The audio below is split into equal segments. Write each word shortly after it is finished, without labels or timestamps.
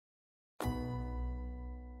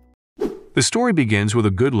The story begins with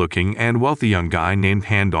a good-looking and wealthy young guy named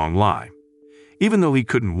Han Dong-lai. Even though he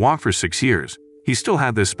couldn't walk for 6 years, he still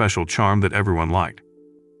had this special charm that everyone liked.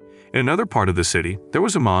 In another part of the city, there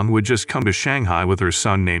was a mom who had just come to Shanghai with her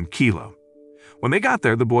son named Kilo. When they got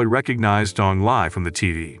there, the boy recognized Dong-lai from the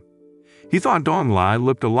TV. He thought Dong-lai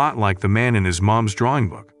looked a lot like the man in his mom's drawing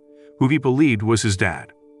book, who he believed was his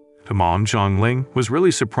dad. The mom, Zhang-ling, was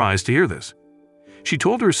really surprised to hear this. She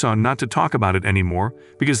told her son not to talk about it anymore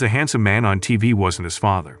because the handsome man on TV wasn't his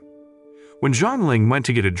father. When Zhang-ling went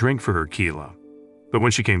to get a drink for her Kilo, but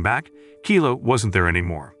when she came back, Kilo wasn't there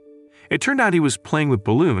anymore. It turned out he was playing with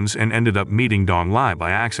balloons and ended up meeting Dong-lai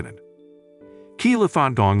by accident. Kilo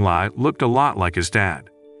thought Dong-lai looked a lot like his dad.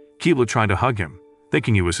 Kilo tried to hug him,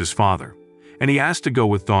 thinking he was his father, and he asked to go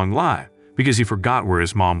with Dong-lai because he forgot where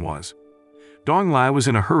his mom was. Dong-lai was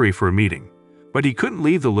in a hurry for a meeting, but he couldn't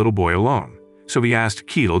leave the little boy alone, so he asked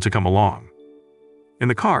Kilo to come along. In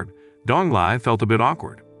the car, Dong-lai felt a bit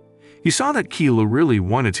awkward. He saw that Kilo really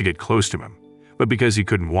wanted to get close to him, but because he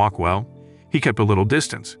couldn't walk well, he kept a little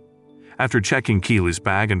distance. After checking Kilo's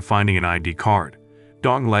bag and finding an ID card,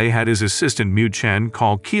 Dong-lai had his assistant Mu Chen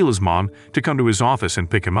call Kilo's mom to come to his office and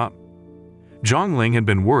pick him up. Zhang-ling had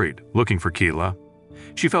been worried, looking for Kilo.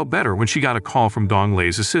 She felt better when she got a call from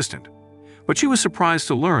Dong-lai's assistant, but she was surprised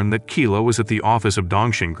to learn that Kilo was at the office of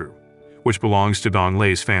Dongxing Group, which belongs to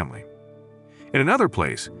Dong-lai's family. In another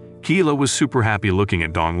place, Kilo was super happy looking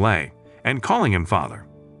at Dong-lai and calling him father.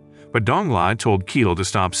 But Dong-lai told Kilo to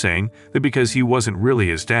stop saying that because he wasn't really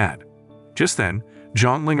his dad. Just then,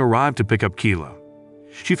 Zhang-ling arrived to pick up Kilo.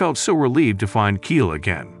 She felt so relieved to find Kilo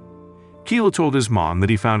again. Kilo told his mom that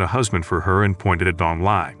he found a husband for her and pointed at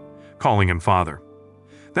Dong-lai, calling him father.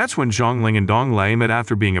 That's when Zhang-ling and Dong-lai met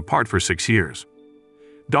after being apart for 6 years.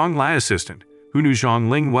 Dong-lai's assistant, who knew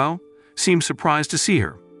Zhang-ling well, seemed surprised to see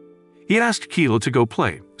her. He asked Kilo to go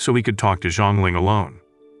play so he could talk to Zhang-ling alone.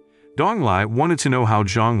 Dong-lai wanted to know how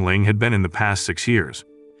Zhang-ling had been in the past 6 years.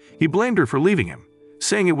 He blamed her for leaving him,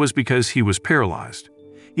 saying it was because he was paralyzed.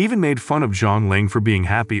 He even made fun of Zhang-ling for being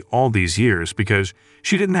happy all these years because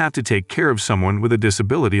she didn't have to take care of someone with a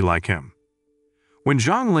disability like him. When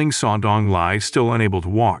Zhang-ling saw Dong-lai still unable to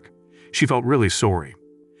walk, she felt really sorry.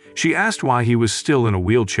 She asked why he was still in a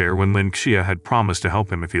wheelchair when Lin Xia had promised to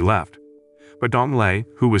help him if he left. But Dong-lai,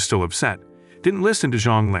 who was still upset, didn't listen to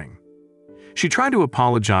Zhang-ling. She tried to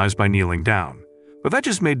apologize by kneeling down, but that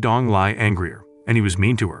just made Dong-lai angrier, and he was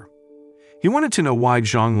mean to her. He wanted to know why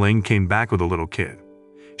Zhang-ling came back with a little kid.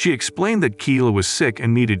 She explained that Kilo was sick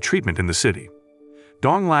and needed treatment in the city.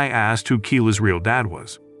 Dong-lai asked who Kilo's real dad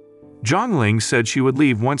was. Zhang-ling said she would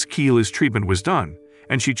leave once Kilo's treatment was done,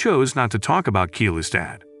 and she chose not to talk about Kilo's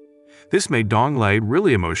dad. This made Dong-lai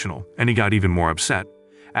really emotional, and he got even more upset,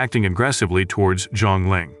 acting aggressively towards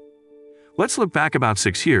Zhang-ling. Let's look back about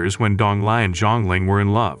 6 years when Dong-lai and Zhang-ling were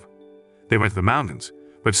in love. They went to the mountains,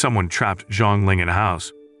 but someone trapped Zhang-ling in a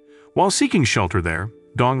house. While seeking shelter there,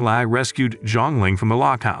 Dong-lai rescued Zhang-ling from the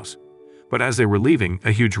locked house. But as they were leaving,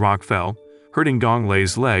 a huge rock fell, hurting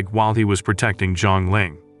Dong-lai's leg while he was protecting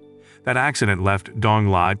Zhang-ling. That accident left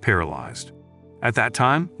Dong-lai paralyzed. At that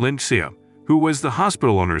time, Lin Xia, who was the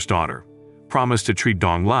hospital owner's daughter, promised to treat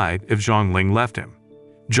Dong-lai if Zhang-ling left him.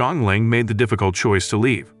 Zhang-ling made the difficult choice to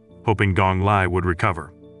leave, hoping Dong-lai would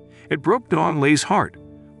recover. It broke Dong-lai's heart,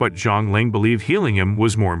 but Zhang-ling believed healing him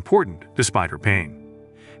was more important despite her pain.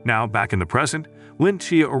 Now, back in the present, Lin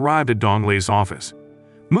Xia arrived at Dong-lai's office.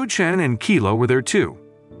 Mu Chen and Kilo were there too.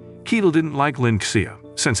 Kilo didn't like Lin Xia,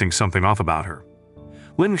 sensing something off about her.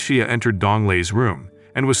 Lin Xia entered Dong-lai's room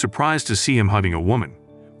and was surprised to see him hugging a woman,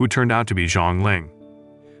 who turned out to be Zhang-ling.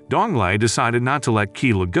 Dong-lai decided not to let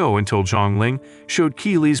Kilo go until Zhang-ling showed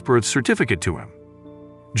Kilo's birth certificate to him.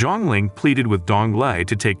 Zhang-ling pleaded with Dong-lai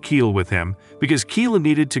to take Kilo with him because Kilo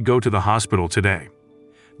needed to go to the hospital today.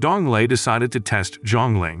 Dong-lai decided to test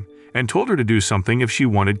Zhang-ling and told her to do something if she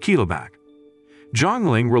wanted Kilo back.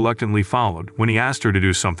 Zhang-ling reluctantly followed when he asked her to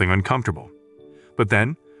do something uncomfortable. But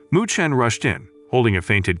then, Mu Chen rushed in, holding a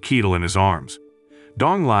fainted Kilo in his arms.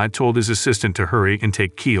 Dong-lai told his assistant to hurry and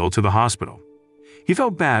take Kilo to the hospital. He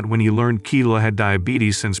felt bad when he learned Kilo had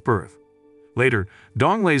diabetes since birth. Later,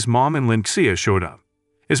 Dong-lai's mom and Lin Xia showed up.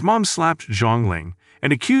 His mom slapped Zhang-ling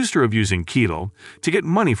and accused her of using Kilo to get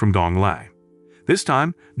money from Dong-lai. This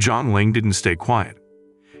time, Zhang-ling didn't stay quiet.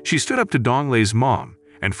 She stood up to Dong-lai's mom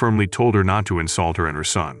and firmly told her not to insult her and her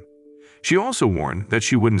son. She also warned that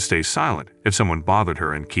she wouldn't stay silent if someone bothered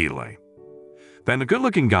her and Kilo. Then a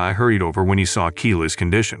good-looking guy hurried over when he saw Kilo's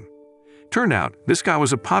condition. Turned out, this guy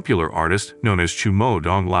was a popular artist known as Chumo.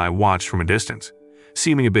 Dong-lai watched from a distance,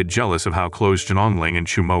 seeming a bit jealous of how close Zhang-ling and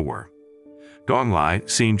Chumo were. Dong-lai,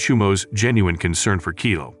 seeing Chumo's genuine concern for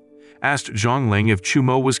Kilo, asked Zhongling if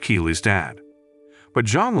Chumo was Keela's dad. But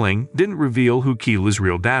Zhongling didn't reveal who Keela's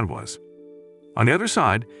real dad was. On the other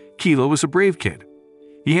side, Keela was a brave kid.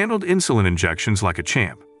 He handled insulin injections like a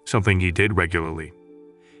champ, something he did regularly.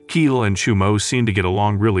 Keela and Chumo seemed to get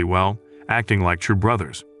along really well, acting like true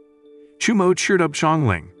brothers. Chumo cheered up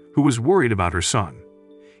Zhongling, who was worried about her son.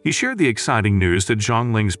 He shared the exciting news that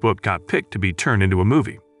Zhongling's book got picked to be turned into a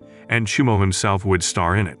movie, and Chumo himself would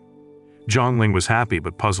star in it. Zhongling was happy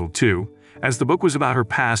but puzzled too, as the book was about her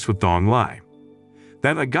past with Dong Lai.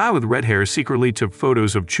 Then a guy with red hair secretly took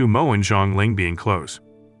photos of Chumo and Zhongling being close.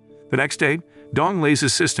 The next day, Dong Lai's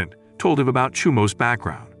assistant told him about Chumo's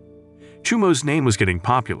background. Chumo's name was getting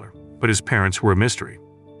popular, but his parents were a mystery.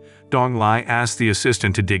 Dong Lai asked the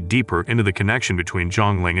assistant to dig deeper into the connection between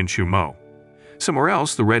Zhongling and Chumo. Somewhere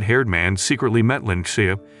else, the red-haired man secretly met Lin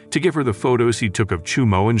Xie to give her the photos he took of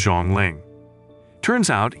Chumo and Zhongling. Turns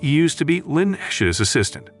out he used to be Lin Xie's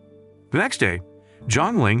assistant. The next day,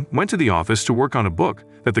 Zhongling went to the office to work on a book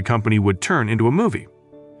that the company would turn into a movie.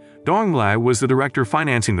 Dong Lai was the director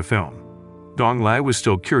financing the film. Dong Lai was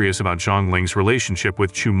still curious about Zhongling's relationship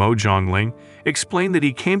with Chumo. Zhongling explained that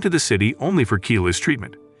he came to the city only for Keela's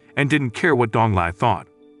treatment and didn't care what Dong Lai thought.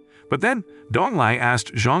 But then Dong Lai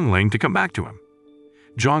asked Zhongling to come back to him.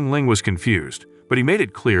 Zhongling was confused, but he made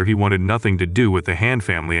it clear he wanted nothing to do with the Han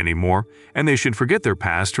family anymore and they should forget their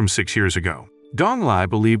past from 6 years ago. Dong Lai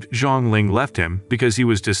believed Zhongling left him because he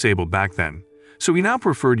was disabled back then, so he now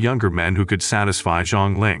preferred younger men who could satisfy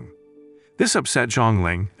Zhongling. This upset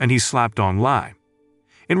Zhongling, and he slapped Dong Lai.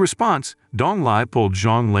 In response, Dong Lai pulled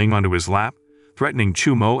Zhongling onto his lap, threatening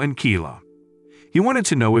Chumo and Keela. He wanted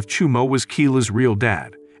to know if Chumo was Keela's real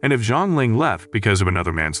dad, and if Zhongling left because of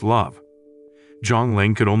another man's love.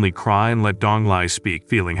 Zhongling could only cry and let Dong Lai speak,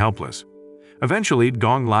 feeling helpless. Eventually,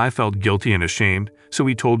 Dong Lai felt guilty and ashamed, so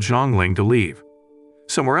he told Zhongling to leave.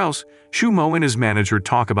 Somewhere else, Chumo and his manager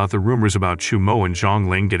talk about the rumors about Chumo and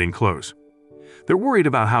Zhongling getting close. They're worried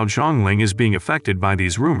about how Zhongling is being affected by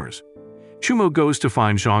these rumors. Chumo goes to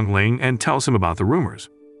find Zhongling and tells him about the rumors.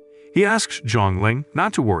 He asks Zhongling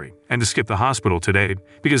not to worry and to skip the hospital today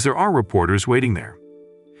because there are reporters waiting there.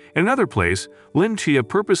 In another place, Lin Xie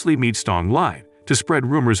purposely meets Dong Lai to spread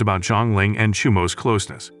rumors about Zhongling and Chumo's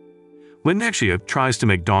closeness. Lin Xie tries to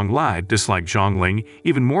make Dong Lai dislike Zhongling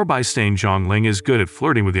even more by saying Zhongling is good at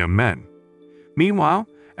flirting with young men. Meanwhile,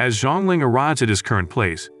 as Zhongling arrives at his current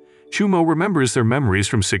place, Chumo remembers their memories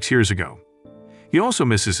from 6 years ago. He also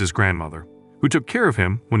misses his grandmother, who took care of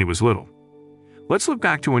him when he was little. Let's look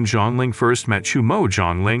back to when Zhongling first met Chumo.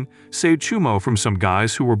 Zhongling saved Chumo from some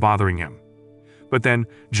guys who were bothering him. But then,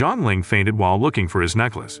 Zhongling fainted while looking for his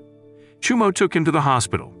necklace. Chumo took him to the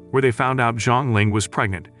hospital, where they found out Zhongling was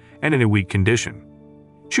pregnant and in a weak condition.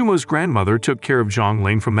 Chumo's grandmother took care of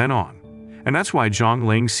Zhongling from then on, and that's why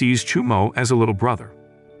Zhongling sees Chumo as a little brother.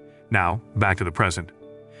 Now, back to the present.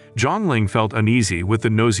 Zhongling felt uneasy with the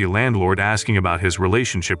nosy landlord asking about his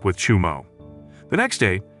relationship with Chumo. The next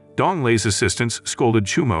day, Dong Lai's assistants scolded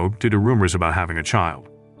Chumo due to rumors about having a child.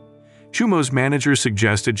 Chumo's manager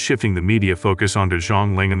suggested shifting the media focus onto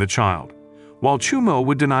Zhongling and the child, while Chumo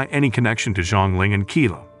would deny any connection to Zhongling and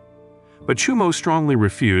Keela. But Chumo strongly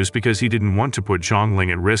refused because he didn't want to put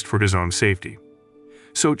Zhongling at risk for his own safety.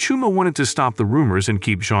 So Chumo wanted to stop the rumors and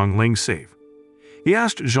keep Zhongling safe. He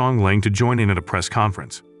asked Zhongling to join in at a press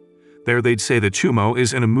conference. There they'd say that Chumo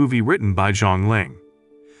is in a movie written by Zhongling.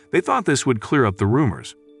 They thought this would clear up the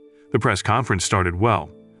rumors. The press conference started well,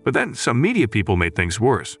 but then some media people made things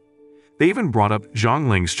worse. They even brought up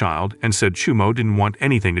Zhongling's child and said Chumo didn't want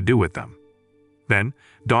anything to do with them. Then,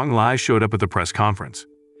 Dong Lai showed up at the press conference.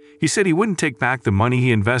 He said he wouldn't take back the money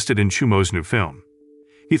he invested in Chumo's new film.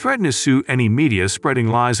 He threatened to sue any media spreading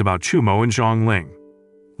lies about Chumo and Zhongling.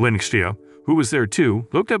 Lin Xie, who was there too,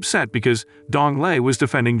 looked upset because Dong Lai was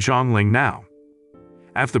defending Zhongling now.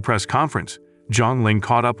 After the press conference, Zhongling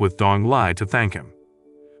caught up with Dong Lai to thank him.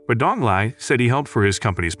 But Dong Lai said he helped for his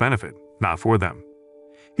company's benefit, not for them.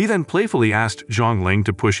 He then playfully asked Zhongling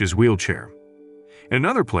to push his wheelchair. In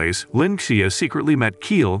another place, Lin Xie secretly met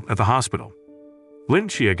Keela at the hospital. Lin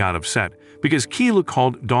Xie got upset because Keela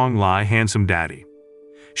called Dong Lai handsome daddy.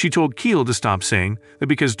 She told Keela to stop saying that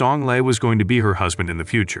because Dong Lai was going to be her husband in the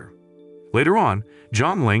future. Later on,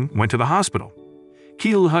 Zhongling went to the hospital.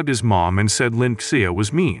 Keela hugged his mom and said Lin Xie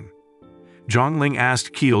was mean. Zhongling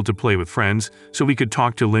asked Keela to play with friends so he could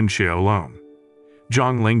talk to Lin Xie alone.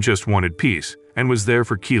 Zhongling just wanted peace and was there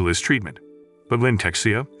for Keela's treatment. But Lin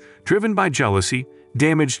Xie, driven by jealousy,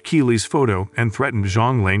 damaged Keela's photo and threatened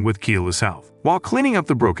Zhongling with Keela's health. While cleaning up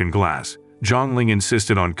the broken glass, Zhongling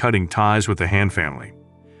insisted on cutting ties with the Han family.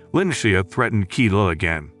 Lin Xie threatened Keela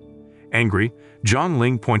again. Angry, Zhang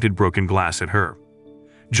Ling pointed broken glass at her.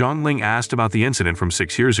 Zhang Ling asked about the incident from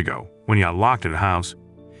 6 years ago when he got locked in a house.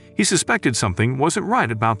 He suspected something wasn't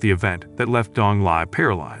right about the event that left Dong Lai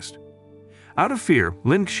paralyzed. Out of fear,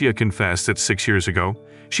 Lin Xia confessed that 6 years ago,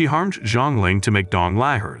 she harmed Zhang Ling to make Dong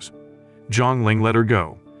Lai hers. Zhang Ling let her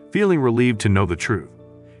go, feeling relieved to know the truth.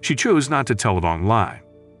 She chose not to tell Dong Lai.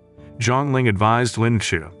 Zhang Ling advised Lin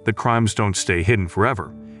Xia that crimes don't stay hidden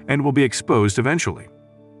forever and will be exposed eventually.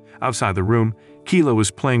 Outside the room, Kilo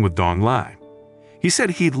was playing with Dong Lai. He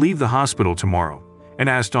said he'd leave the hospital tomorrow and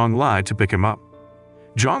asked Dong Lai to pick him up.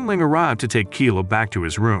 Zhang Ling arrived to take Kilo back to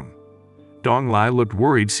his room. Dong Lai looked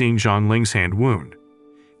worried seeing Zhang Ling's hand wound.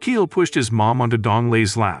 Kilo pushed his mom onto Dong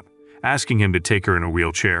Lai's lap, asking him to take her in a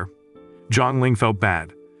wheelchair. Zhang Ling felt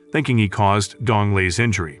bad, thinking he caused Dong Lai's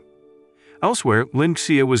injury. Elsewhere, Lin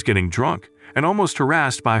Xia was getting drunk and almost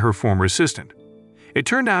harassed by her former assistant. It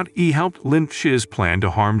turned out he helped Lin Xia's plan to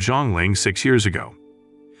harm Zhang Ling 6 years ago.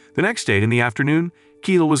 The next day in the afternoon,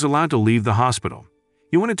 Kilo was allowed to leave the hospital.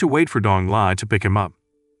 He wanted to wait for Dong Lai to pick him up.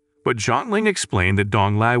 But Zhang Ling explained that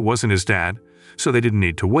Dong Lai wasn't his dad, so they didn't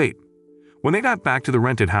need to wait. When they got back to the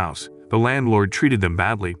rented house, the landlord treated them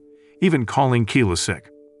badly, even calling Kilo sick.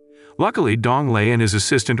 Luckily, Dong Lai and his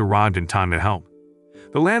assistant arrived in time to help.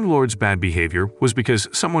 The landlord's bad behavior was because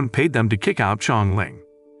someone paid them to kick out Zhang Ling.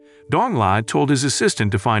 Dong Lai told his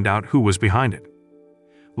assistant to find out who was behind it.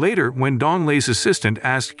 Later, when Dong Lai's assistant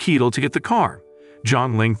asked Kilo to get the car,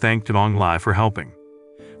 Zhang Ling thanked Dong Lai for helping.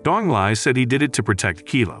 Dong Lai said he did it to protect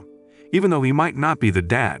Kilo. Even though he might not be the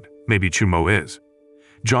dad, maybe Chumo is.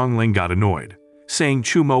 Zhang Ling got annoyed, saying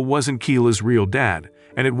Chumo wasn't Kilo's real dad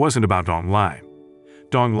and it wasn't about Dong Lai.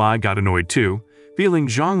 Dong Lai got annoyed too, feeling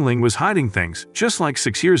Zhang Ling was hiding things just like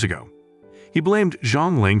 6 years ago. He blamed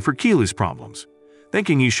Zhang Ling for Kilo's problems,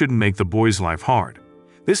 thinking he shouldn't make the boy's life hard.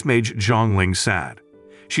 This made Zhang Ling sad.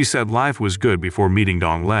 She said life was good before meeting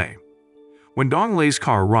Dong Lai. When Dong Lai's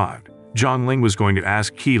car arrived, Zhang Ling was going to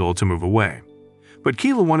ask Kilo to move away. But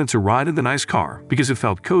Kilo wanted to ride in the nice car because it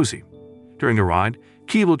felt cozy. During the ride,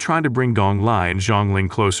 Kilo tried to bring Dong Lai and Zhang Ling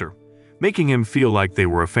closer, making him feel like they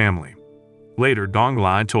were a family. Later, Dong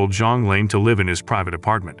Lai told Zhang Ling to live in his private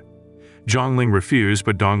apartment. Zhang Ling refused,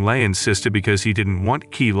 but Dong Lai insisted because he didn't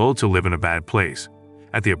want Kilo to live in a bad place.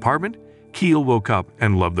 At the apartment, Kilo woke up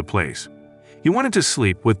and loved the place. He wanted to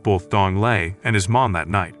sleep with both Dong Lai and his mom that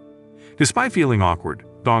night. Despite feeling awkward,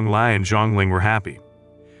 Dong Lai and Zhang Ling were happy.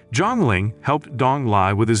 Zhang Ling helped Dong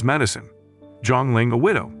Lai with his medicine. Zhang Ling, a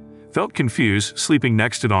widow, felt confused sleeping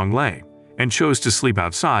next to Dong Lai and chose to sleep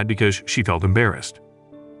outside because she felt embarrassed.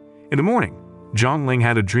 In the morning, Zhang Ling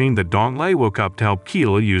had a dream that Dong Lai woke up to help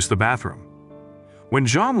Kilo use the bathroom. When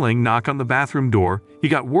Zhang Ling knocked on the bathroom door, he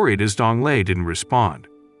got worried as Dong Lai didn't respond.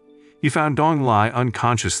 He found Dong Lai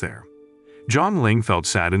unconscious there. Zhang Ling felt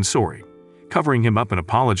sad and sorry, covering him up and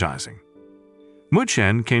apologizing. Mu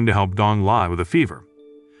Chen came to help Dong Lai with a fever.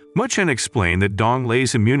 Mu Chen explained that Dong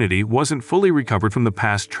Lai's immunity wasn't fully recovered from the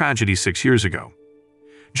past tragedy 6 years ago.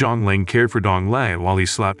 Zhang Ling cared for Dong Lai while he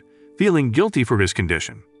slept, feeling guilty for his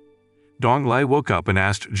condition. Dong Lai woke up and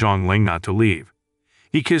asked Zhang Ling not to leave.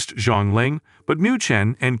 He kissed Zhang Ling, but Mu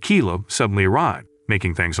Chen and Kilo suddenly arrived,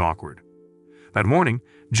 making things awkward. That morning,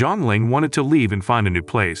 Zhang Ling wanted to leave and find a new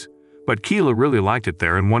place, but Kilo really liked it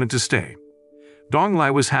there and wanted to stay. Dong Lai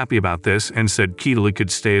was happy about this and said Kilo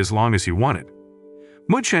could stay as long as he wanted.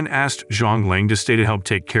 Mu Chen asked Zhang Ling to stay to help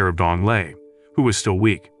take care of Dong Lai, who was still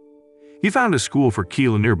weak. He found a school for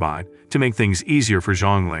Kilo nearby to make things easier for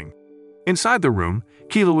Zhang Ling. Inside the room,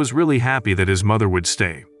 Kilo was really happy that his mother would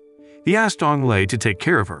stay. He asked Dong Lai to take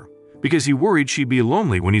care of her, because he worried she'd be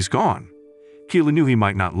lonely when he's gone. Kilo knew he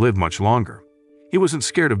might not live much longer. He wasn't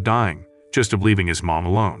scared of dying, just of leaving his mom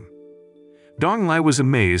alone. Dong Lai was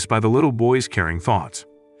amazed by the little boy's caring thoughts.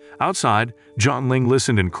 Outside, Zhang Ling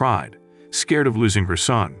listened and cried, scared of losing her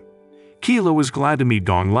son. Kilo was glad to meet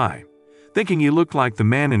Dong Lai, thinking he looked like the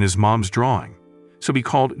man in his mom's drawing, so he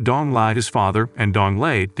called Dong Lai his father and Dong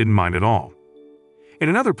Lai didn't mind at all. In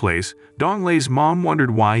another place, Dong Lai's mom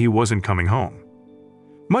wondered why he wasn't coming home.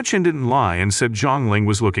 Mu Chen didn't lie and said Zhang Ling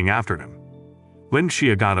was looking after him. Lin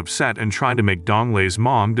Xia got upset and tried to make Dong Lai's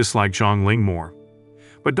mom dislike Zhang Ling more.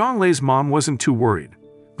 But Dong Lai's mom wasn't too worried,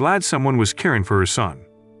 glad someone was caring for her son.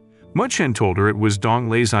 Mu Chen told her it was Dong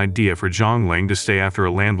Lai's idea for Zhang Ling to stay after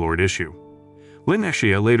a landlord issue. Lin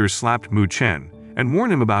Xia later slapped Mu Chen and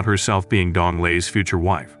warned him about herself being Dong Lai's future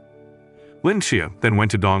wife. Lin Xia then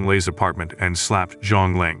went to Dong Lai's apartment and slapped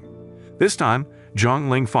Zhang Ling. This time, Zhang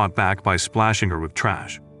Ling fought back by splashing her with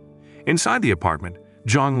trash. Inside the apartment,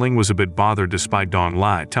 Zhang Ling was a bit bothered despite Dong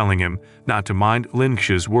Lai telling him not to mind Lin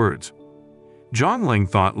Xia's words. Zhang Ling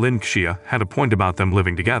thought Lin Xia had a point about them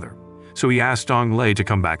living together, so he asked Dong Lei to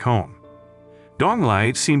come back home. Dong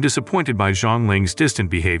Lei seemed disappointed by Zhang Ling's distant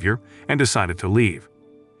behavior and decided to leave.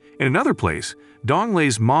 In another place, Dong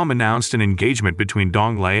Lei's mom announced an engagement between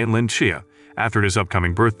Dong Lei and Lin Xia after his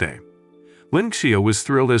upcoming birthday. Lin Xia was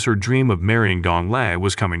thrilled as her dream of marrying Dong Lei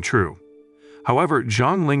was coming true. However,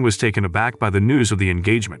 Zhang Ling was taken aback by the news of the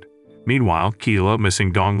engagement. Meanwhile, Keela,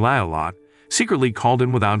 missing Dong Lei a lot, secretly called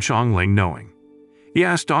in without Zhang Ling knowing. He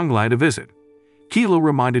asked Dong Lei to visit. Keela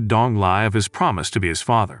reminded Dong Lei of his promise to be his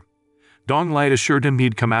father. Dong Lei assured him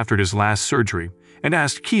he'd come after his last surgery and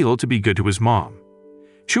asked Keela to be good to his mom.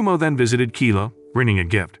 Chumo then visited Keela, bringing a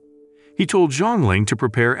gift. He told Zhang Ling to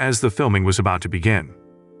prepare as the filming was about to begin.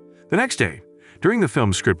 The next day, during the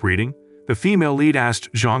film script reading, the female lead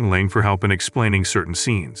asked Zhang Ling for help in explaining certain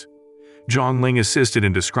scenes. Zhang Ling assisted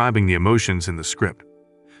in describing the emotions in the script.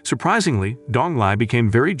 Surprisingly, Dong Lei became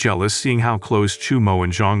very jealous seeing how close Chumo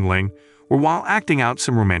and Zhang Ling were while acting out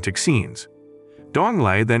some romantic scenes. Dong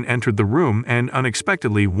Lei then entered the room and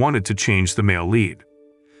unexpectedly wanted to change the male lead.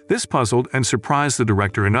 This puzzled and surprised the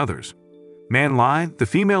director and others. Man Lai, the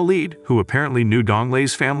female lead, who apparently knew Dong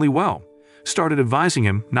Lei's family well, started advising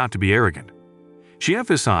him not to be arrogant. She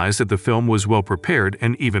emphasized that the film was well prepared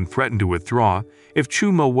and even threatened to withdraw if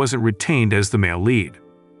Chumo wasn't retained as the male lead.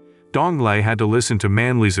 Dong Lei had to listen to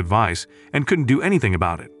Man Li's advice and couldn't do anything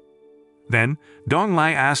about it. Then, Dong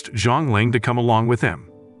Lei asked Zhang Ling to come along with him.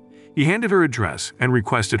 He handed her a dress and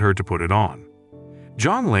requested her to put it on.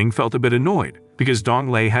 Zhang Ling felt a bit annoyed because Dong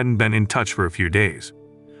Lei hadn't been in touch for a few days.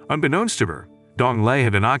 Unbeknownst to her, Dong Lei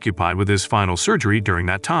had been occupied with his final surgery during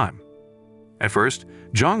that time. At first,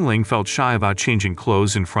 Zhang Ling felt shy about changing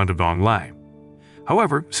clothes in front of Dong Lei.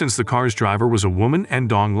 However, since the car's driver was a woman and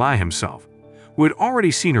Dong Lei himself, who had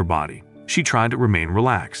already seen her body, she tried to remain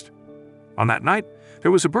relaxed. On that night,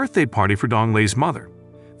 there was a birthday party for Dong Lei's mother,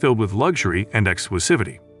 filled with luxury and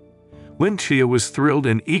exclusivity. Lin Xia was thrilled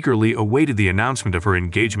and eagerly awaited the announcement of her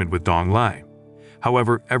engagement with Dong Lei.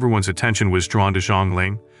 However, everyone's attention was drawn to Zhang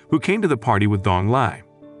Ling, who came to the party with Dong Lei.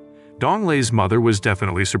 Dong Lei's mother was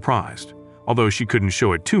definitely surprised, although she couldn't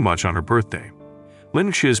show it too much on her birthday.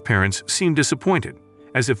 Lin Xia's parents seemed disappointed,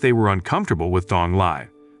 as if they were uncomfortable with Dong Lei,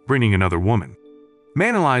 bringing another woman.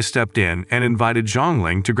 Man Lai stepped in and invited Zhang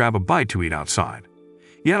Ling to grab a bite to eat outside.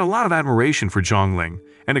 He had a lot of admiration for Zhang Ling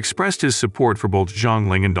and expressed his support for both Zhang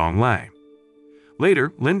Ling and Dong Lei.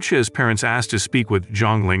 Later, Lin Xia's parents asked to speak with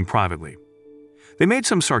Zhang Ling privately. They made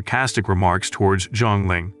some sarcastic remarks towards Zhang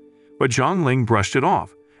Ling, but Zhang Ling brushed it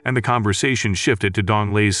off, and the conversation shifted to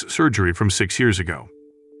Dong Lei's surgery from 6 years ago.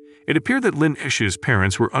 It appeared that Lin Xia's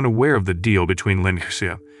parents were unaware of the deal between Lin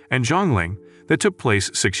Xia and Zhang Ling that took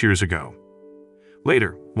place 6 years ago.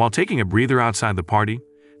 Later, while taking a breather outside the party,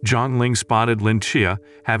 Zhang Ling spotted Lin Xia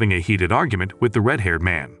having a heated argument with the red-haired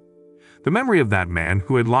man. The memory of that man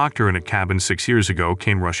who had locked her in a cabin 6 years ago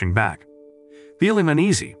came rushing back. Feeling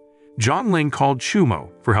uneasy, Zhang Ling called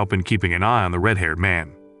Chumo for help in keeping an eye on the red-haired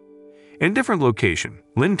man. In a different location,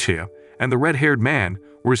 Lin Xia and the red-haired man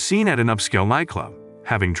were seen at an upscale nightclub,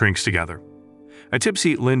 having drinks together. A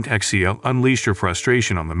tipsy Lin Xia unleashed her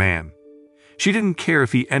frustration on the man. She didn't care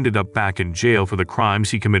if he ended up back in jail for the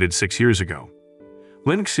crimes he committed 6 years ago.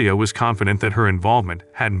 Lin Xia was confident that her involvement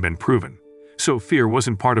hadn't been proven, so fear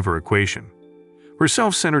wasn't part of her equation. Her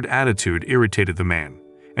self-centered attitude irritated the man,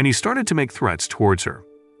 and he started to make threats towards her.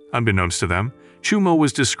 Unbeknownst to them, Chumo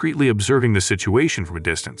was discreetly observing the situation from a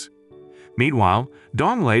distance. Meanwhile,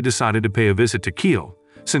 Dong Lei decided to pay a visit to Kiel,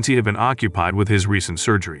 since he had been occupied with his recent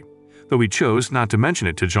surgery, though he chose not to mention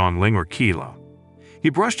it to Zhang Ling or Keela. He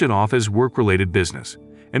brushed it off as work-related business,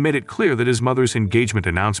 and made it clear that his mother's engagement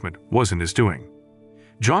announcement wasn't his doing.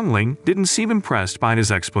 Zhang Ling didn't seem impressed by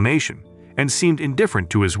his explanation, and seemed indifferent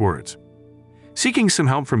to his words. Seeking some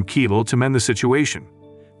help from Keela to mend the situation,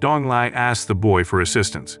 Dong Lei asked the boy for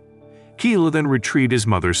assistance. Keela then retrieved his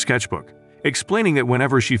mother's sketchbook, explaining that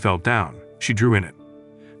whenever she felt down, she drew in it.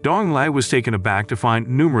 Dong Lei was taken aback to find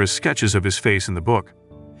numerous sketches of his face in the book.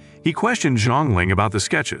 He questioned Zhang Ling about the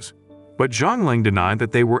sketches, but Zhang Ling denied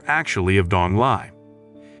that they were actually of Dong Lei.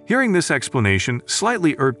 Hearing this explanation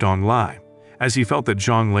slightly irked Dong Lei, as he felt that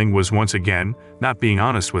Zhang Ling was once again not being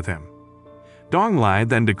honest with him. Dong Lei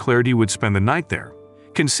then declared he would spend the night there,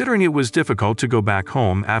 considering it was difficult to go back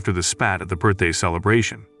home after the spat at the birthday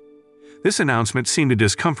celebration. This announcement seemed to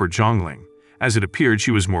discomfort Zhang Ling, as it appeared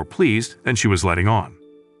she was more pleased than she was letting on.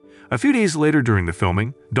 A few days later during the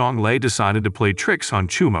filming, Dong Lei decided to play tricks on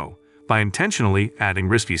Chumo by intentionally adding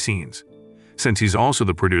risky scenes. Since he's also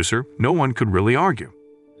the producer, no one could really argue.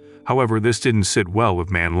 However, this didn't sit well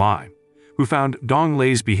with Man Lai, who found Dong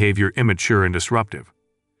Lei's behavior immature and disruptive.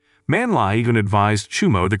 Man Lai even advised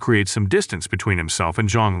Chumo to create some distance between himself and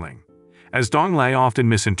Zhang Ling, as Dong Lai often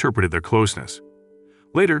misinterpreted their closeness.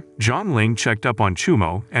 Later, Zhang Ling checked up on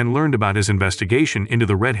Chumo and learned about his investigation into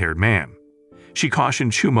the red-haired man. She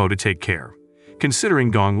cautioned Chumo to take care,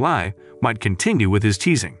 considering Dong Lai might continue with his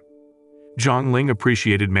teasing. Zhang Ling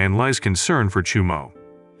appreciated Man Lai's concern for Chumo,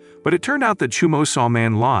 but it turned out that Chumo saw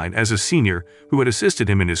Man Lai as a senior who had assisted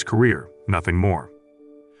him in his career, nothing more.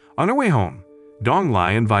 On her way home, Dong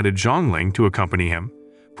Lai invited Zhang Ling to accompany him,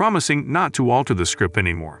 promising not to alter the script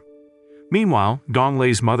anymore. Meanwhile, Dong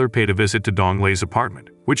Lai's mother paid a visit to Dong Lai's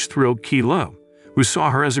apartment, which thrilled Qi Lo, who saw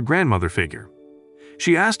her as a grandmother figure.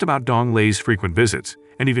 She asked about Dong Lai's frequent visits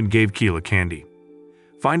and even gave Qi Lo candy.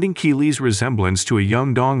 Finding Qi Li's resemblance to a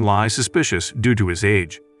young Dong Lai suspicious due to his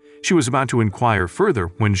age, she was about to inquire further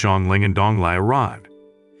when Zhang Ling and Dong Lai arrived.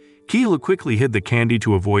 Qi Lo quickly hid the candy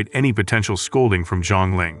to avoid any potential scolding from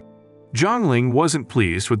Zhang Ling. Zhang Ling wasn't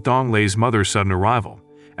pleased with Dong Lai's mother's sudden arrival,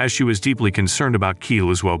 as she was deeply concerned about Qi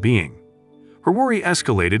Lo's well-being. Her worry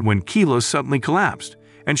escalated when Qi Lo suddenly collapsed,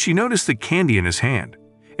 and she noticed the candy in his hand.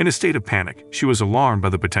 In a state of panic, she was alarmed by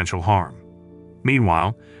the potential harm.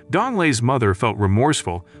 Meanwhile, Dong Lai's mother felt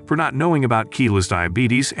remorseful for not knowing about Qi Lo's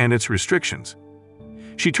diabetes and its restrictions.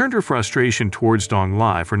 She turned her frustration towards Dong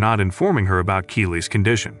Lai for not informing her about Qi Li's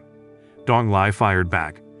condition. Dong Lai fired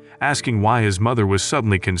back, asking why his mother was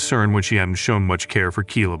suddenly concerned when she hadn't shown much care for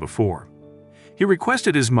Qi Lo before. He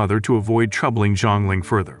requested his mother to avoid troubling Zhang Ling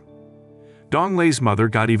further. Dong Lai's mother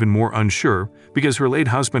got even more unsure because her late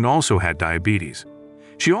husband also had diabetes.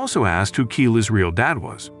 She also asked who Qi Li's real dad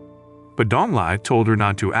was. But Dong Lai told her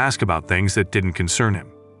not to ask about things that didn't concern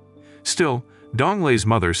him. Still, Dong Lai's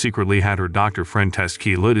mother secretly had her doctor friend test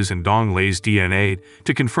Qi Li's and Dong Lai's DNA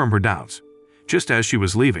to confirm her doubts. Just as she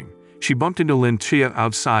was leaving, she bumped into Lin Xia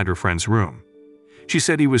outside her friend's room. She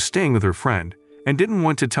said he was staying with her friend and didn't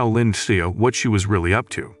want to tell Lin Xia what she was really up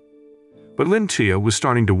to. But Lin Xia was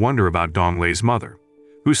starting to wonder about Dong Lai's mother,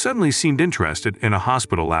 who suddenly seemed interested in a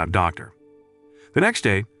hospital lab doctor. The next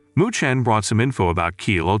day, Mu Chen brought some info about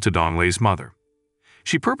Qi Lo to Dong Lai's mother.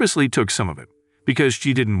 She purposely took some of it, because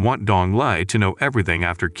she didn't want Dong Lai to know everything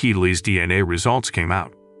after Qi Li's DNA results came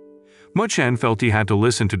out. Mu Chen felt he had to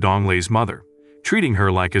listen to Dong Lai's mother, treating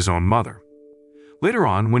her like his own mother. Later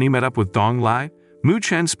on, when he met up with Dong Lai, Mu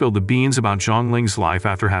Chen spilled the beans about Zhang Ling's life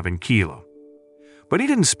after having Qi Lo. But he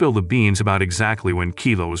didn't spill the beans about exactly when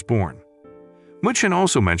Qi Lo was born. Mu Chen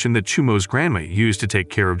also mentioned that Chumo's grandma used to take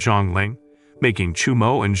care of Zhang Ling, making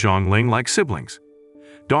Chumo and Zhang Ling like siblings.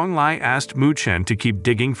 Dong Lai asked Mu Chen to keep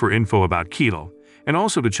digging for info about Qi Lo and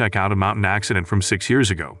also to check out a mountain accident from 6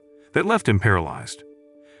 years ago that left him paralyzed.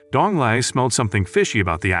 Dong Lai smelled something fishy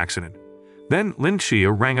about the accident. Then Lin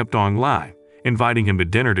Xia rang up Dong Lai, inviting him to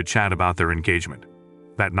dinner to chat about their engagement.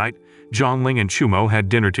 That night, Zhang Ling and Chumo had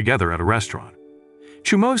dinner together at a restaurant.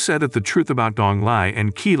 Chumo said that the truth about Dong Lai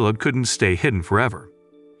and Qi Lo couldn't stay hidden forever.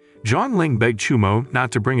 Zhang Ling begged Chumo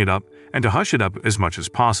not to bring it up and to hush it up as much as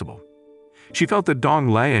possible. She felt that Dong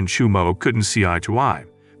Lai and Chumo couldn't see eye to eye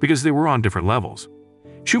because they were on different levels.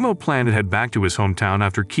 Chumo planned to head back to his hometown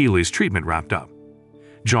after Qi Li's treatment wrapped up.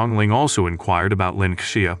 Zhang Ling also inquired about Lin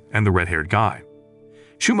Xia and the red-haired guy.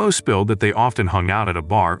 Chumo spilled that they often hung out at a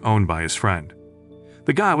bar owned by his friend.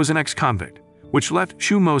 The guy was an ex-convict, which left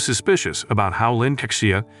Chumo suspicious about how Lin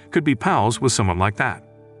Xia could be pals with someone like that.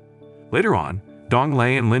 Later on, Dong Lai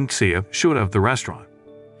and Lin Xia showed up at the restaurant.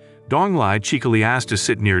 Dong Lai cheekily asked to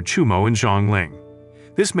sit near Chumo and Zhang Ling.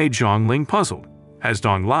 This made Zhang Ling puzzled, as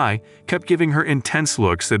Dong Lai kept giving her intense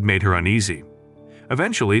looks that made her uneasy.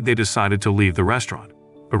 Eventually, they decided to leave the restaurant.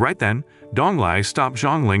 But right then, Dong Lai stopped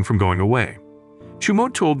Zhang Ling from going away.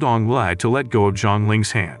 Chumo told Dong Lai to let go of Zhang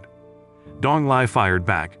Ling's hand. Dong Lai fired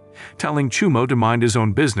back, telling Chumo to mind his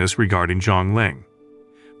own business regarding Zhang Ling.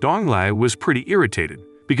 Dong Lai was pretty irritated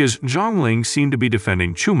because Zhang Ling seemed to be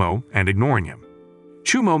defending Chumo and ignoring him.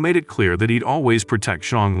 Chumo made it clear that he'd always protect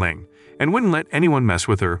Zhang Ling and wouldn't let anyone mess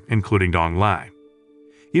with her, including Dong Lai.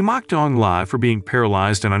 He mocked Dong Lai for being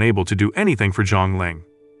paralyzed and unable to do anything for Zhang Ling.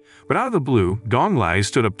 But out of the blue, Dong Lai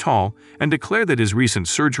stood up tall and declared that his recent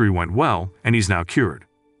surgery went well and he's now cured.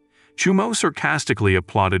 Chumo sarcastically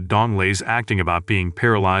applauded Dong Lai's acting about being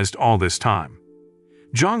paralyzed all this time.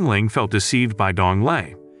 Zhang Ling felt deceived by Dong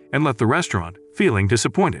Lai and left the restaurant, feeling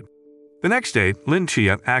disappointed. The next day, Lin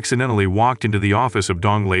Xia accidentally walked into the office of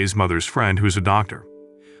Dong Lai's mother's friend who's a doctor.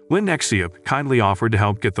 Lin Xia kindly offered to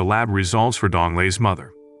help get the lab results for Dong Lai's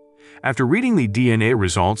mother. After reading the DNA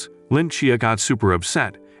results, Lin Xia got super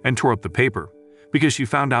upset and tore up the paper because she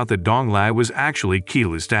found out that Dong Lai was actually Qi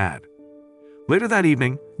Li's dad. Later that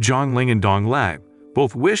evening, Zhang Ling and Dong Lai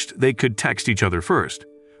both wished they could text each other first,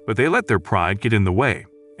 but they let their pride get in the way,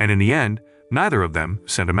 and in the end, neither of them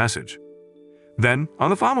sent a message. Then, on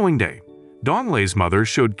the following day, Dong Lei's mother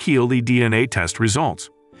showed Keel the DNA test results,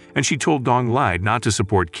 and she told Dong Lai not to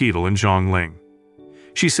support Keel and Zhang Ling.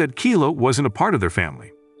 She said Keel wasn't a part of their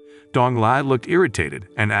family. Dong Lai looked irritated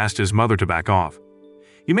and asked his mother to back off.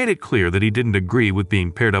 He made it clear that he didn't agree with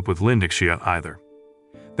being paired up with Lin Dixia either.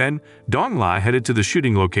 Then, Dong Lai headed to the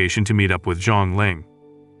shooting location to meet up with Zhang Ling.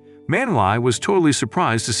 Man Lai was totally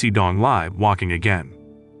surprised to see Dong Lai walking again.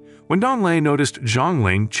 When Dong Lai noticed Zhang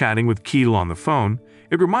Ling chatting with Keel on the phone,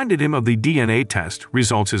 it reminded him of the DNA test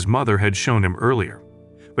results his mother had shown him earlier.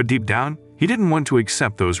 But deep down, he didn't want to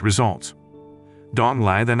accept those results. Dong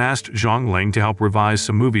Lai then asked Zhang Ling to help revise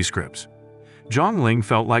some movie scripts. Zhang Ling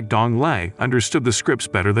felt like Dong Lai understood the scripts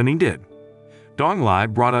better than he did. Dong Lai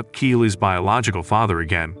brought up Keel's biological father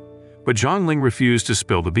again, but Zhang Ling refused to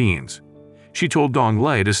spill the beans. She told Dong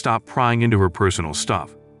Lai to stop prying into her personal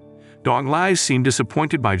stuff. Dong Lai seemed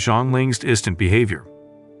disappointed by Zhang Ling's distant behavior.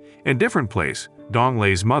 In a different place, Dong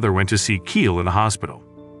Lai's mother went to see Keel in the hospital.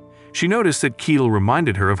 She noticed that Keel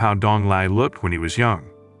reminded her of how Dong Lai looked when he was young.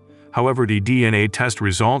 However, the DNA test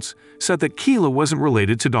results said that Keel wasn't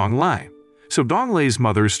related to Dong Lai, so Dong Lai's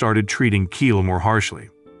mother started treating Keel more harshly.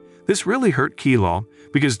 This really hurt Keel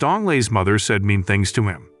because Dong Lai's mother said mean things to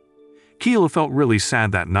him. Keel felt really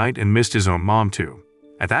sad that night and missed his own mom too.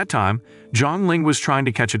 At that time, Zhang Ling was trying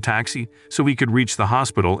to catch a taxi so he could reach the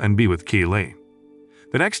hospital and be with Keel.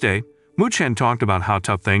 The next day, Mu Chen talked about how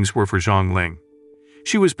tough things were for Zhang Ling.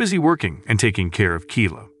 She was busy working and taking care of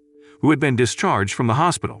Keel, who had been discharged from the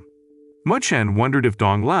hospital. Mu Chen wondered if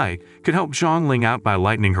Dong Lai could help Zhang Ling out by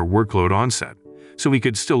lightening her workload on set, so he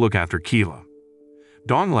could still look after Keel.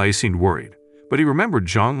 Dong Lai seemed worried, but he remembered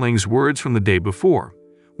Zhang Ling's words from the day before,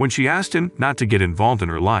 when she asked him not to get involved in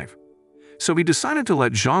her life. So he decided to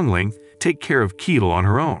let Zhang Ling take care of Keel on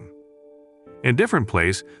her own. In a different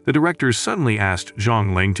place, the director suddenly asked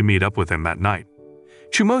Zhang Ling to meet up with him that night.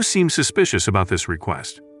 Chumo seemed suspicious about this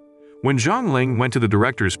request. When Zhang Ling went to the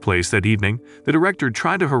director's place that evening, the director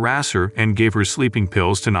tried to harass her and gave her sleeping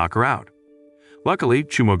pills to knock her out. Luckily,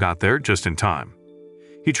 Chumo got there just in time.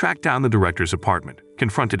 He tracked down the director's apartment,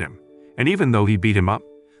 confronted him, and even though he beat him up,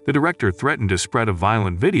 the director threatened to spread a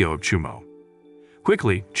violent video of Chumo.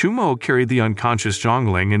 Quickly, Chumo carried the unconscious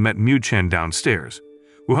Zhang Ling and met Mu Chen downstairs,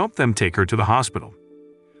 who helped them take her to the hospital.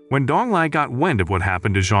 When Dong Lai got wind of what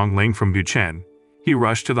happened to Zhang Ling from Mu Chen, he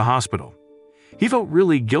rushed to the hospital. He felt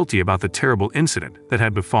really guilty about the terrible incident that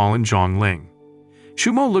had befallen Zhang Ling.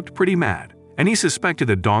 Chumo looked pretty mad, and he suspected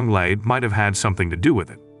that Dong Lai might have had something to do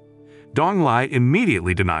with it. Dong Lai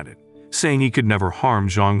immediately denied it, saying he could never harm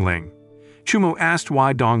Zhang Ling. Chumo asked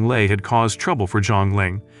why Dong Lai had caused trouble for Zhang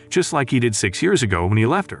Ling, just like he did 6 years ago when he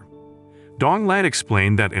left her. Dong Lai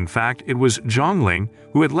explained that in fact it was Zhang Ling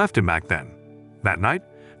who had left him back then. That night,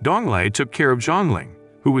 Dong Lai took care of Zhang Ling,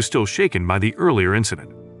 who was still shaken by the earlier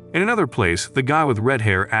incident. In another place, the guy with red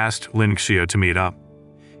hair asked Lin Xia to meet up.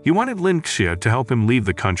 He wanted Lin Xia to help him leave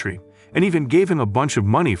the country, and even gave him a bunch of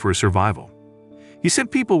money for survival. He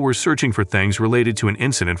said people were searching for things related to an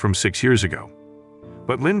incident from 6 years ago.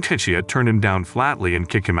 But Lin Xia turned him down flatly and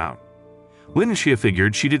kicked him out. Lin Xia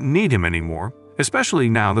figured she didn't need him anymore, especially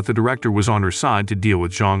now that the director was on her side to deal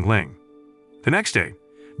with Zhang Ling. The next day,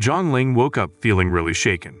 Zhang Ling woke up feeling really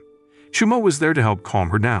shaken. Chumo was there to help calm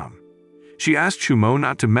her down. She asked Chumo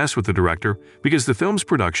not to mess with the director because the film's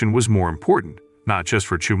production was more important, not just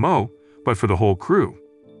for Chumo, but for the whole crew.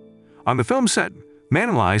 On the film set,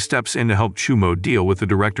 Manalai steps in to help Chumo deal with the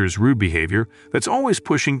director's rude behavior that's always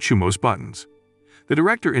pushing Chumo's buttons. The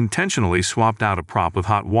director intentionally swapped out a prop with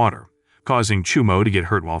hot water, causing Chumo to get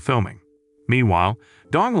hurt while filming. Meanwhile,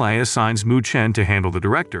 Dong Lai assigns Mu Chen to handle the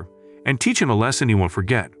director and teach him a lesson he won't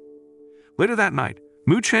forget. Later that night,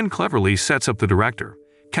 Mu Chen cleverly sets up the director,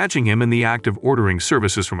 catching him in the act of ordering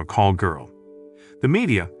services from a call girl. The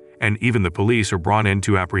media and even the police are brought in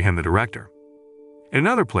to apprehend the director. In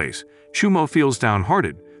another place, Chumo feels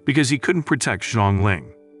downhearted because he couldn't protect Zhang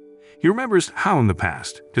Ling. He remembers how in the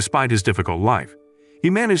past, despite his difficult life, he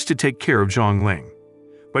managed to take care of Zhang Ling.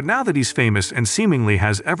 But now that he's famous and seemingly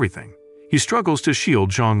has everything, he struggles to shield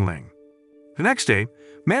Zhang Ling. The next day,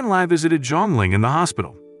 Manlai visited Zhang Ling in the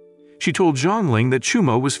hospital. She told Zhang Ling that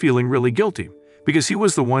Chumo was feeling really guilty because he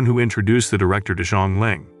was the one who introduced the director to Zhang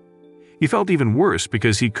Ling. He felt even worse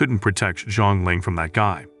because he couldn't protect Zhang Ling from that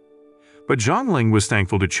guy. But Zhang Ling was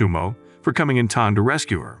thankful to Chumo for coming in time to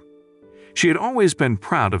rescue her. She had always been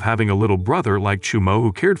proud of having a little brother like Chumo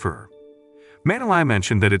who cared for her. Manalai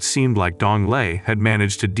mentioned that it seemed like Dong Lai had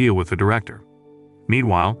managed to deal with the director.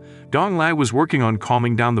 Meanwhile, Dong Lai was working on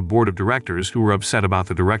calming down the board of directors who were upset about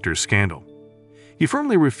the director's scandal. He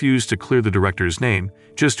firmly refused to clear the director's name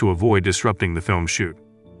just to avoid disrupting the film shoot.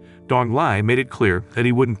 Dong Lai made it clear that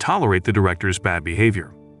he wouldn't tolerate the director's bad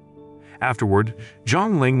behavior. Afterward,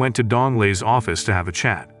 Zhang Ling went to Dong Lai's office to have a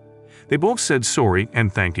chat. They both said sorry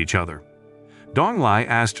and thanked each other. Dong Lai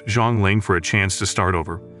asked Zhang Ling for a chance to start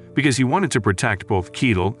over because he wanted to protect both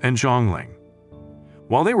Kidal and Zhang Ling.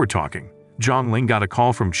 While they were talking, Zhang Ling got a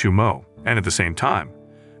call from Chu Mo, and at the same time,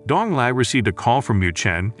 Dong Lai received a call from Mu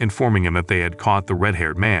Chen informing him that they had caught the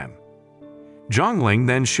red-haired man. Zhang Ling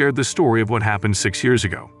then shared the story of what happened 6 years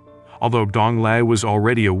ago, although Dong Lai was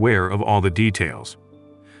already aware of all the details.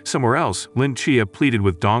 Somewhere else, Lin Chia pleaded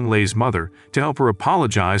with Dong Lai's mother to help her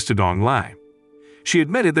apologize to Dong Lai. She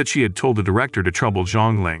admitted that she had told the director to trouble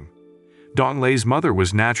Zhang Ling. Dong Lai's mother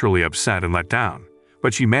was naturally upset and let down,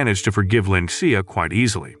 but she managed to forgive Lin Xia quite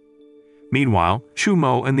easily. Meanwhile, Chu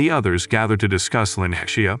Mo and the others gathered to discuss Lin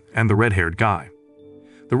Xia and the red-haired guy.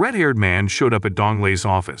 The red-haired man showed up at Dong Lai's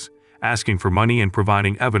office, asking for money and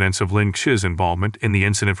providing evidence of Lin Xia's involvement in the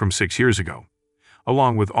incident from 6 years ago,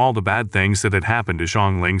 along with all the bad things that had happened to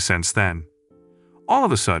Zhang Ling since then. All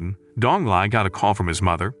of a sudden, Dong Lai got a call from his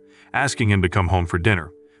mother, asking him to come home for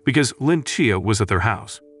dinner, because Lin Xia was at their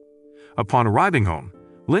house. Upon arriving home,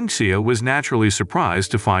 Lin Xia was naturally surprised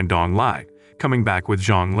to find Dong Lai coming back with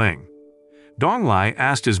Zhang Ling. Dong Lai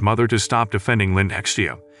asked his mother to stop defending Lin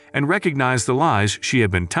Xia and recognize the lies she had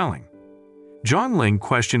been telling. Zhang Ling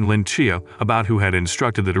questioned Lin Xia about who had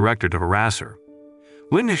instructed the director to harass her.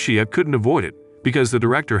 Lin Xia couldn't avoid it because the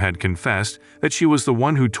director had confessed that she was the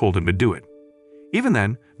one who told him to do it. Even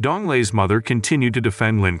then, Dong Lai's mother continued to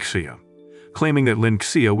defend Lin Xia, claiming that Lin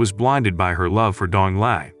Xia was blinded by her love for Dong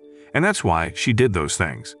Lai, and that's why she did those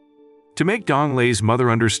things. To make Dong Lai's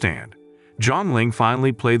mother understand, Zhang Ling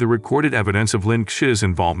finally played the recorded evidence of Lin Xia's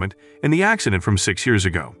involvement in the accident from 6 years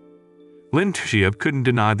ago. Lin Xia couldn't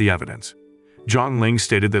deny the evidence. Zhang Ling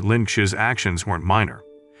stated that Lin Xia's actions weren't minor.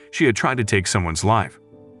 She had tried to take someone's life.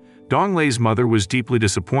 Dong Lai's mother was deeply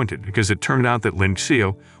disappointed because it turned out that Lin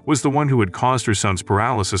Xia was the one who had caused her son's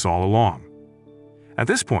paralysis all along. At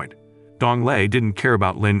this point, Dong Lai didn't care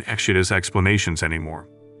about Lin Xia's explanations anymore.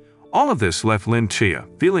 All of this left Lin Xia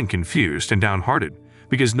feeling confused and downhearted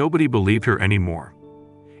because nobody believed her anymore.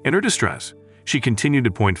 In her distress, she continued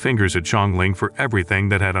to point fingers at Zhang Ling for everything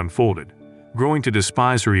that had unfolded, growing to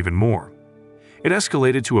despise her even more. It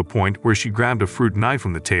escalated to a point where she grabbed a fruit knife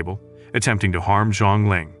from the table, attempting to harm Zhang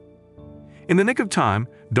Ling. In the nick of time,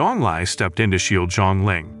 Dong Lai stepped in to shield Zhang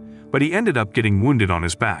Ling, but he ended up getting wounded on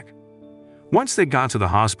his back. Once they got to the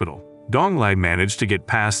hospital, Dong Lai managed to get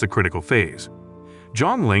past the critical phase.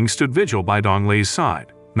 Zhang Ling stood vigil by Dong Lai's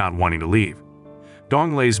side, not wanting to leave.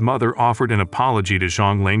 Dong Lai's mother offered an apology to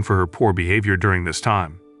Zhang Ling for her poor behavior during this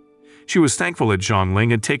time. She was thankful that Zhang Ling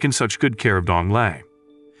had taken such good care of Dong Lai.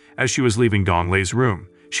 As she was leaving Dong Lai's room,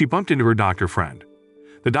 she bumped into her doctor friend.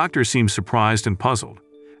 The doctor seemed surprised and puzzled,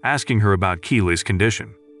 asking her about Keelai's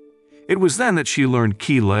condition. It was then that she learned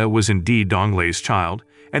Keelai was indeed Dong Lai's child,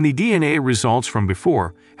 and the DNA results from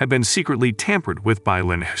before had been secretly tampered with by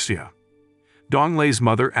Lin Xia. Dong Lai's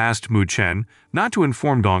mother asked Mu Chen not to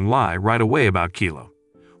inform Dong Lai right away about Keelai,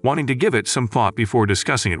 wanting to give it some thought before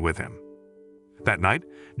discussing it with him. That night,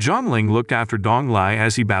 Zhang Ling looked after Dong Lai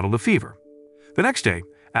as he battled a fever. The next day,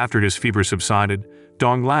 after his fever subsided,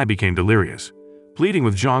 Dong Lai became delirious, pleading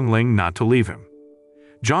with Zhang Ling not to leave him.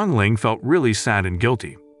 Zhang Ling felt really sad and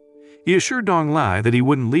guilty. He assured Dong Lai that he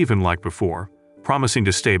wouldn't leave him like before, promising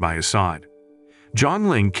to stay by his side. Zhang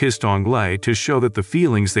Ling kissed Dong Lai to show that the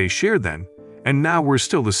feelings they shared then and now were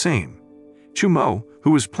still the same. Chu Mo,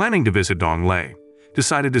 who was planning to visit Dong Lai,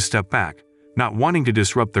 decided to step back, not wanting to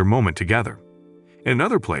disrupt their moment together. In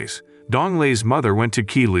another place, Dong Lai's mother went to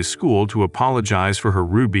Keelai's school to apologize for her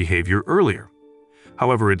rude behavior earlier.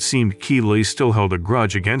 However, it seemed Keelai still held a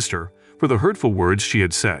grudge against her for the hurtful words she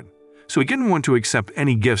had said, so he didn't want to accept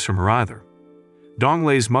any gifts from her either. Dong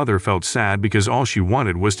Lai's mother felt sad because all she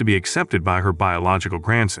wanted was to be accepted by her biological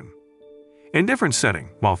grandson. In a different setting,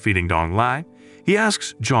 while feeding Dong Lai, he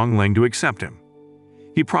asks Zhang Ling to accept him.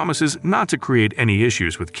 He promises not to create any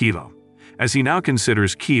issues with Keelai, as he now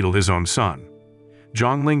considers Keelai his own son.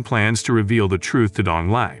 Zhang Ling plans to reveal the truth to Dong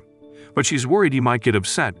Lai, but she's worried he might get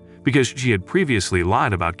upset because she had previously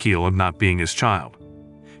lied about Keelai not being his child.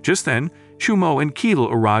 Just then, Chu Mo and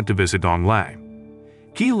Keelai arrived to visit Dong Lai.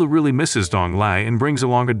 Keelai really misses Dong Lai and brings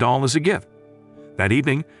along a doll as a gift. That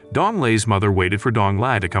evening, Dong Lai's mother waited for Dong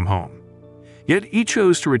Lai to come home. Yet he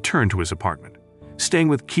chose to return to his apartment, staying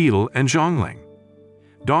with Keelai and Zhang Ling.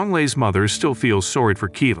 Dong Lai's mother still feels sorry for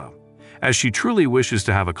Keelai, as she truly wishes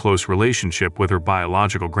to have a close relationship with her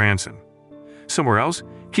biological grandson. Somewhere else,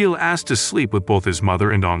 Keelai asked to sleep with both his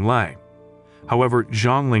mother and Dong Lai. However,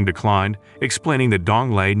 Zhang Ling declined, explaining that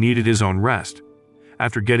Dong Lai needed his own rest.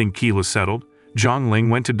 After getting Keela settled, Zhongling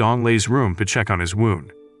went to Donglei's room to check on his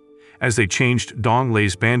wound. As they changed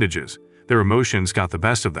Donglei's bandages, their emotions got the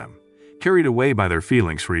best of them, carried away by their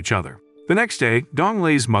feelings for each other. The next day,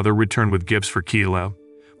 Donglei's mother returned with gifts for Keela,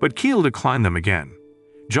 but Keela declined them again.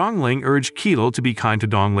 Zhongling urged Keela to be kind to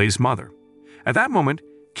Donglei's mother. At that moment,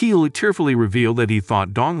 Keela tearfully revealed that he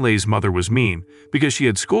thought Donglei's mother was mean because she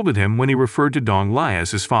had scolded him when he referred to Donglei as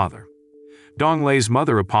his father. Donglei's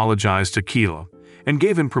mother apologized to Keela and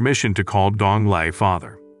gave him permission to call Donglei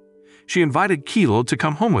father. She invited Keela to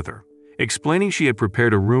come home with her, explaining she had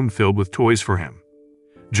prepared a room filled with toys for him.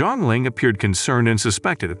 Zhongling appeared concerned and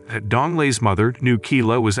suspected that Donglei's mother knew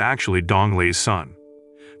Keela was actually Donglei's son.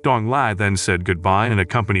 Donglei then said goodbye and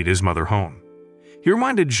accompanied his mother home. He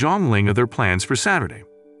reminded Zhongling of their plans for Saturday.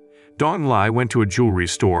 Donglei went to a jewelry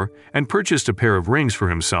store and purchased a pair of rings for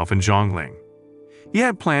himself and Zhongling. He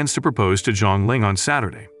had plans to propose to Zhongling on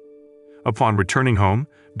Saturday. Upon returning home,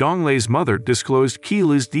 Donglei's mother disclosed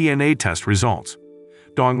Keela's DNA test results.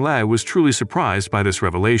 Donglei was truly surprised by this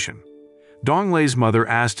revelation. Donglei's mother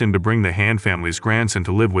asked him to bring the Han family's grandson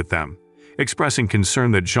to live with them, expressing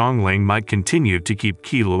concern that Zhongling might continue to keep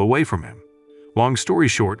Keela away from him. Long story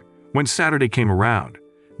short, when Saturday came around,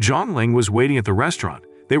 Zhongling was waiting at the restaurant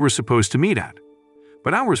they were supposed to meet at.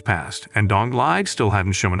 But hours passed and Donglei still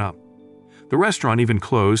hadn't shown up. The restaurant even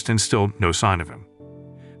closed and still no sign of him.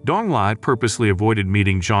 Donglei purposely avoided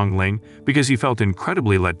meeting Zhongling because he felt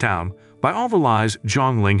incredibly let down by all the lies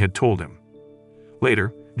Zhongling had told him.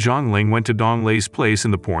 Later, Zhongling went to Donglei's place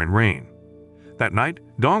in the pouring rain. That night,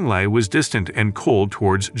 Donglei was distant and cold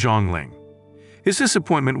towards Zhongling. His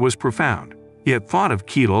disappointment was profound. He had thought of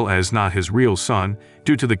Keela as not his real son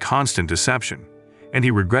due to the constant deception, and he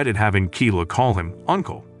regretted having Keela call him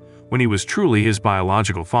uncle when he was truly his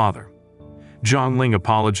biological father. Zhongling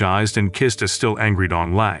apologized and kissed a still angry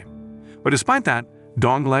Donglei. But despite that,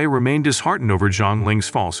 Donglei remained disheartened over Zhongling's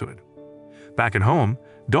falsehood. Back at home,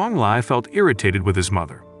 Donglei felt irritated with his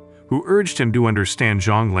mother, who urged him to understand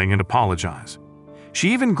Zhongling and apologize.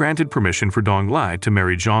 She even granted permission for Donglei to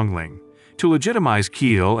marry Zhongling, to legitimize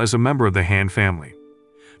Keela as a member of the Han family.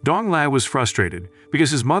 Donglei was frustrated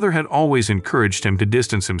because his mother had always encouraged him to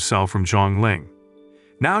distance himself from Zhongling.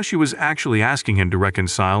 Now she was actually asking him to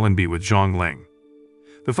reconcile and be with Zhongling.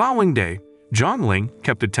 The following day, Zhongling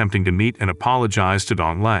kept attempting to meet and apologize to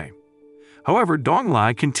Donglei. However,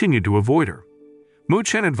 Donglei continued to avoid her. Mu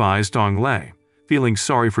Chen advised Donglei, feeling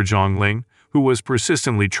sorry for Zhongling, who was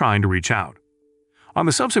persistently trying to reach out. On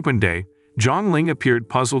the subsequent day, Zhongling appeared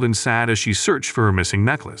puzzled and sad as she searched for her missing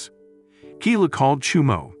necklace. Keela called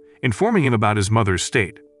Chumo, informing him about his mother's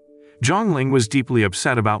state. Zhongling was deeply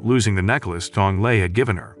upset about losing the necklace Donglei had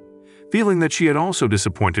given her, feeling that she had also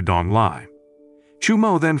disappointed Donglei.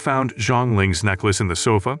 Chumo then found Zhongling's necklace in the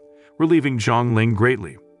sofa, relieving Zhongling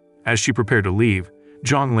greatly. As she prepared to leave,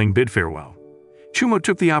 Zhongling bid farewell. Chumo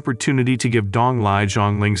took the opportunity to give Donglei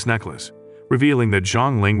Zhongling's necklace, revealing that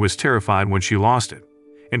Zhongling was terrified when she lost it.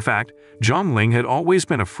 In fact, Zhongling had always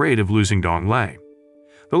been afraid of losing Donglei.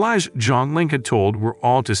 The lies Zhongling had told were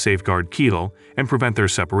all to safeguard Keela and prevent their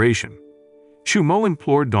separation. Chumo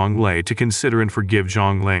implored Donglei to consider and forgive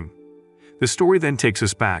Zhongling. The story then takes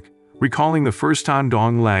us back, recalling the first time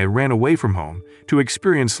Donglei ran away from home to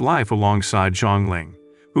experience life alongside Zhongling,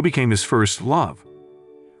 who became his first love.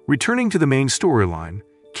 Returning to the main storyline,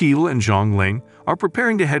 Keela and Zhongling are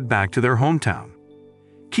preparing to head back to their hometown.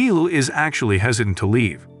 Keela is actually hesitant to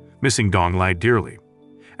leave, missing Donglei dearly.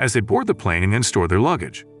 As they board the plane and store their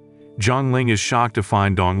luggage, Zhongling is shocked to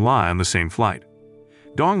find Donglei on the same flight.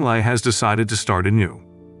 Donglei has decided to start anew.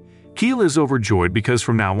 Keela is overjoyed because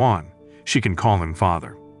from now on, she can call him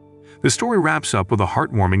father. The story wraps up with a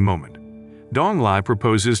heartwarming moment. Donglei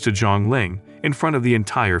proposes to Zhongling in front of the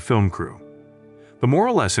entire film crew. The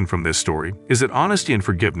moral lesson from this story is that honesty and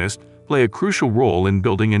forgiveness play a crucial role in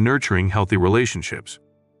building and nurturing healthy relationships.